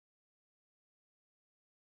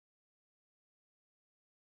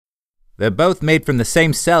They're both made from the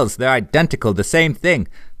same cells. They're identical, the same thing.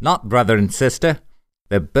 Not brother and sister.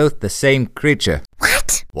 They're both the same creature.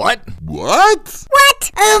 What? What?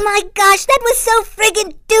 What? Oh my gosh, that was so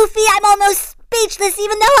friggin' doofy, I'm almost speechless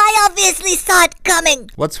even though I obviously saw it coming.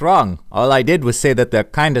 What's wrong? All I did was say that they're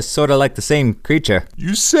kinda sorta like the same creature.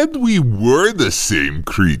 You said we were the same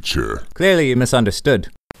creature. Clearly you misunderstood.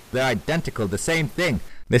 They're identical, the same thing.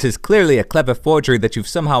 This is clearly a clever forgery that you've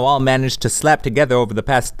somehow all managed to slap together over the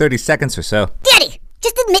past 30 seconds or so. Daddy,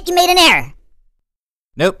 just admit you made an error.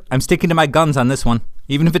 Nope, I'm sticking to my guns on this one,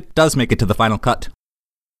 even if it does make it to the final cut.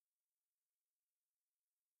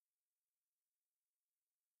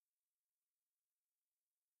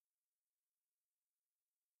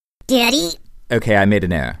 Daddy? Okay, I made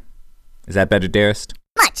an error. Is that better, dearest?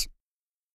 Much.